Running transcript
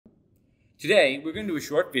Today, we're going to do a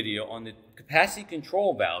short video on the capacity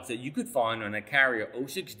control valves that you could find on a Carrier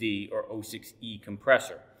 06D or 06E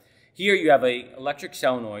compressor. Here you have an electric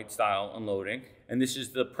solenoid style unloading, and this is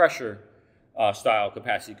the pressure style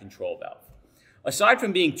capacity control valve. Aside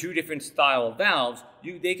from being two different style of valves,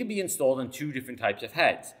 they can be installed on two different types of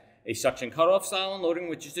heads. A suction cutoff style unloading,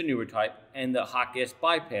 which is the newer type, and the hot gas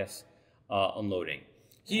bypass unloading.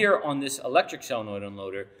 Here on this electric solenoid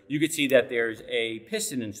unloader, you can see that there's a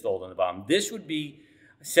piston installed on the bottom. This would be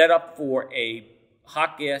set up for a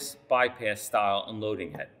hot gas bypass style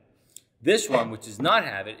unloading head. This one, which does not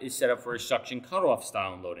have it, is set up for a suction cutoff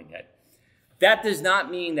style unloading head. That does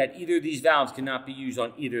not mean that either of these valves cannot be used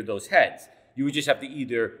on either of those heads. You would just have to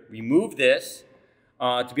either remove this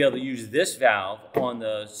to be able to use this valve on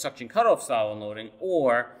the suction cutoff style unloading,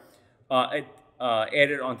 or add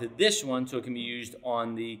it onto this one so it can be used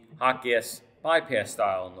on the hot gas bypass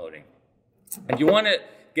style unloading. If you want to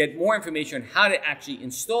get more information on how to actually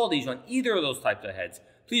install these on either of those types of heads,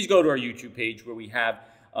 please go to our YouTube page where we have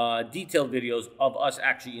detailed videos of us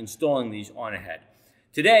actually installing these on a head.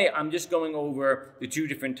 Today, I'm just going over the two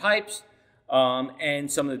different types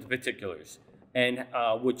and some of the particulars, and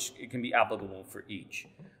which can be applicable for each.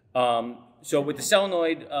 So with the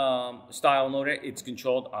solenoid style unloader, it's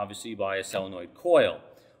controlled obviously by a solenoid coil.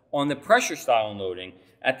 On the pressure style unloading,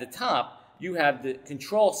 at the top, you have the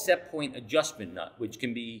control set point adjustment nut, which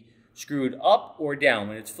can be screwed up or down.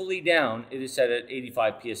 When it's fully down, it is set at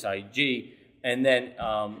 85 psi-G, and then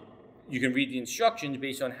you can read the instructions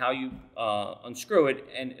based on how you unscrew it,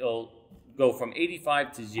 and it'll go from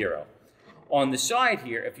 85 to 0. On the side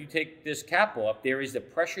here, if you take this cap off, there is the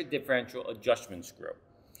pressure differential adjustment screw.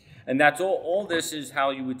 And that's all this is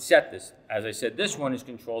how you would set this. As I said, this one is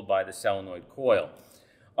controlled by the solenoid coil.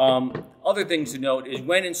 Other things to note is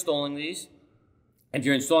when installing these, if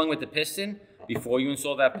you're installing with the piston, before you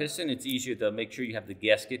install that piston, it's easier to make sure you have the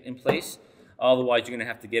gasket in place. Otherwise, you're going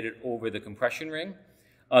to have to get it over the compression ring.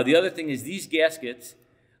 The other thing is these gaskets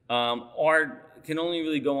can only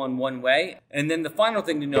really go on one way. And then the final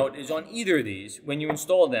thing to note is on either of these, when you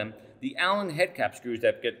install them, the Allen head cap screws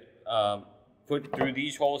that get put through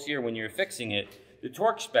these holes here when you're fixing it, the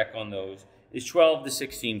torque spec on those is 12 to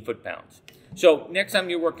 16 foot-pounds. So next time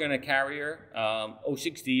you're working on a Carrier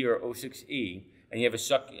 06D or 06E, and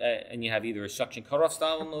you have either a suction cutoff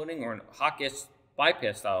style unloading or a hot gas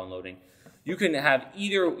bypass style unloading, you can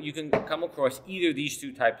come across either of these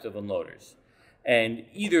two types of unloaders, and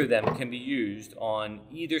either of them can be used on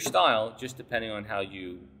either style, just depending on how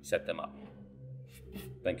you set them up.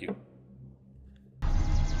 Thank you.